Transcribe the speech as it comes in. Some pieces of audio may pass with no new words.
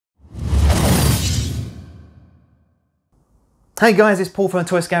Hey guys, it's Paul from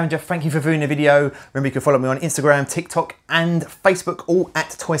Toy Scavenger. Thank you for viewing the video. Remember, you can follow me on Instagram, TikTok and Facebook, all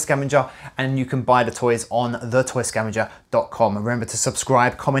at Toy Scavenger, and you can buy the toys on thetoyscavenger.com. And remember to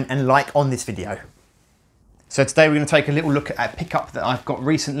subscribe, comment and like on this video. So today we're going to take a little look at a pickup that I've got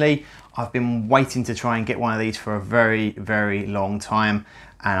recently. I've been waiting to try and get one of these for a very, very long time,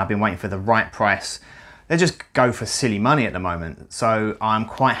 and I've been waiting for the right price. They just go for silly money at the moment. So I'm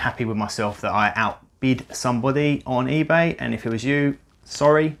quite happy with myself that I outbid somebody on eBay, and if it was you,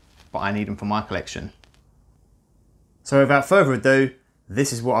 sorry, but I need them for my collection. So without further ado,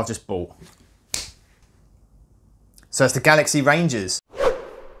 this is what I've just bought. So it's the Galaxy Rangers.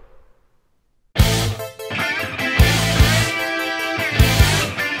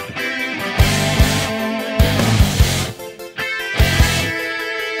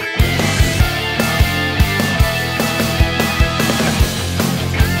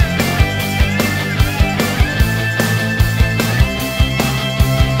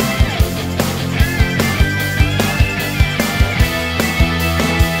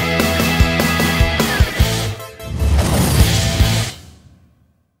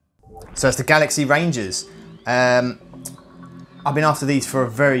 So it's the Galaxy Rangers. I've been after these for a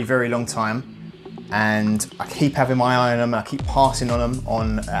very, very long time, and I keep having my eye on them. I keep passing on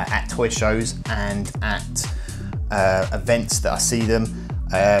them at toy shows and at events that I see them.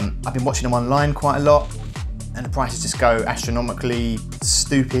 I've been watching them online quite a lot, and the prices just go astronomically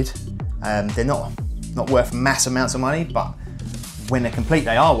stupid. They're not worth mass amounts of money, but when they're complete,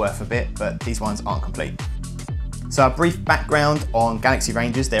 they are worth a bit, but these ones aren't complete. So a brief background on Galaxy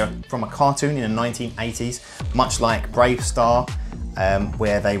Rangers. They're from a cartoon in the 1980s, much like Brave Star,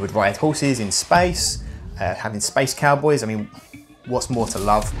 where they would ride horses in space, having space cowboys. I mean, what's more to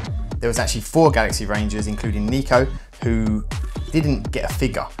love? There was actually 4 Galaxy Rangers, including Nico, who didn't get a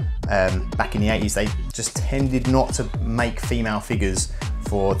figure. Back in the 80s, they just tended not to make female figures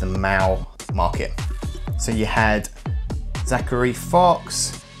for the male market. So you had Zachary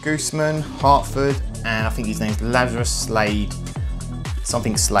Fox, Gooseman, Hartford, and I think his name's Lazarus Slade,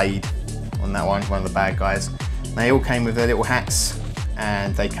 something Slade on that one of the bad guys. They all came with their little hats,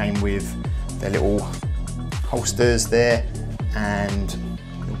 and they came with their little holsters there and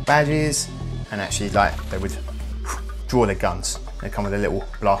little badges, and actually like they would draw their guns. They come with their little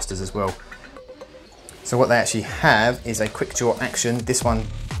blasters as well. So what they actually have is a quick draw action. This one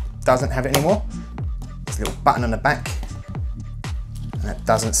doesn't have it anymore. There's a little button on the back, and that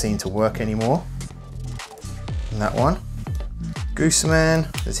doesn't seem to work anymore. And that one. Gooseman,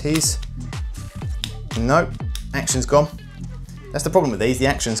 there's his. Nope, action's gone. That's the problem with these, the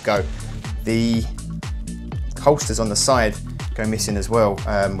actions go. The holsters on the side go missing as well,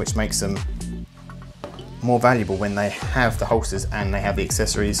 which makes them more valuable when they have the holsters and they have the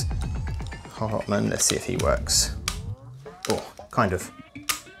accessories. Hartman, let's see if he works. Oh, kind of.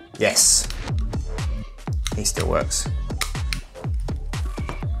 Yes, he still works.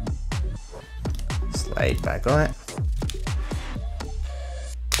 Slade, bad guy.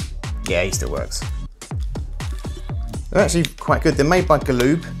 Yeah, he still works. They're actually quite good. They're made by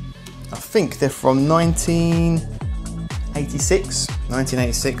Galoob. I think they're from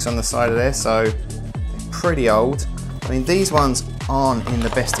 1986 on the side of there, so they're pretty old. I mean, these ones aren't in the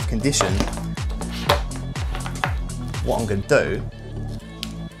best of condition. What I'm going to do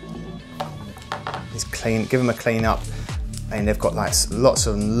is give them a clean up. And they've got like lots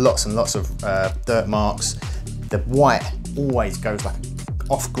and lots of dirt marks. The white always goes like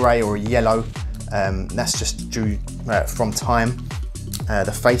off grey or yellow. That's just due from time.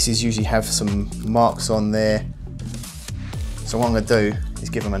 The faces usually have some marks on there. So what I'm going to do is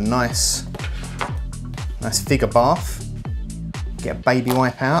give them a nice figure bath. Get a baby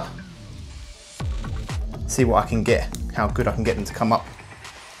wipe out. See what I can get, how good I can get them to come up.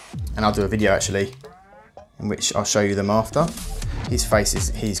 And I'll do a video actually, in which I'll show you them after. His face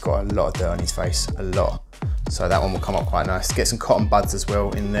he's got a lot of dirt on his face, a lot. So that one will come up quite nice. Get some cotton buds as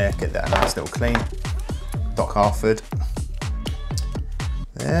well in there, get that nice little clean. Doc Hartford.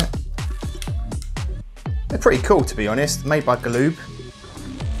 There. They're pretty cool, to be honest. Made by Galoob.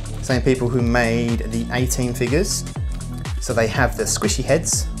 Same people who made the 18 figures. So they have the squishy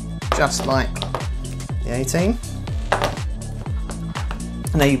heads, just like the 18.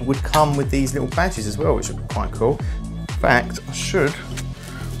 And they would come with these little badges as well, which are quite cool. In fact, I should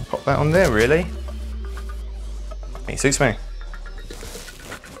pop that on there, really. It suits me.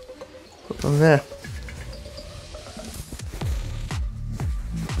 Put it on there.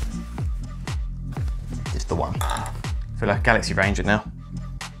 Just the one. I feel like a Galaxy Ranger now.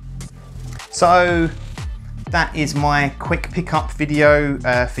 So that is my quick pickup video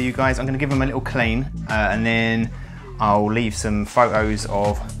for you guys. I'm going to give them a little clean and then I'll leave some photos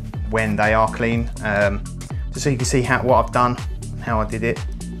of when they are clean, just so you can see what I've done, how I did it,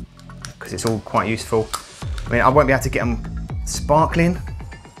 because it's all quite useful. I mean, I won't be able to get them sparkling.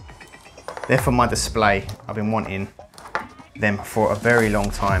 They're for my display. I've been wanting them for a very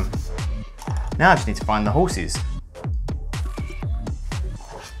long time. Now I just need to find the horses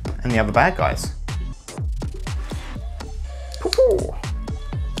and the other bad guys.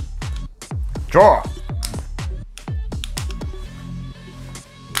 Draw!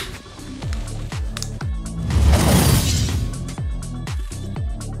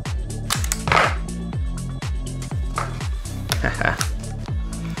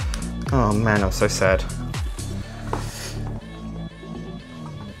 Oh man, I'm so sad.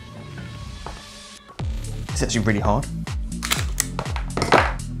 It's actually really hard.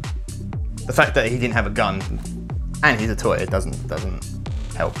 The fact that he didn't have a gun and he's a toy, it doesn't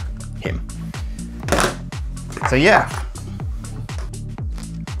help him. So yeah.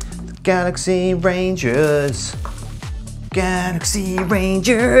 The Galaxy Rangers. Galaxy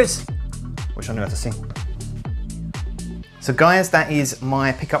Rangers. Wish I knew how to sing. So guys, that is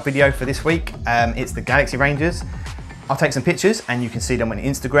my pickup video for this week. It's the Galaxy Rangers. I'll take some pictures and you can see them on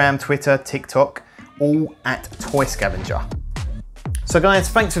Instagram, Twitter, TikTok, all at Toy Scavenger. So guys,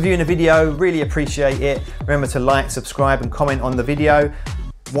 thanks for viewing the video, really appreciate it. Remember to like, subscribe and comment on the video.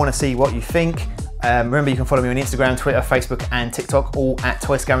 Want to see what you think. Remember you can follow me on Instagram, Twitter, Facebook and TikTok, all at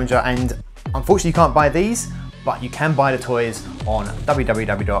Toy Scavenger. And unfortunately you can't buy these, but you can buy the toys on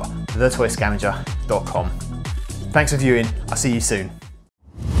www.thetoyscavenger.com. Thanks for viewing, I'll see you soon.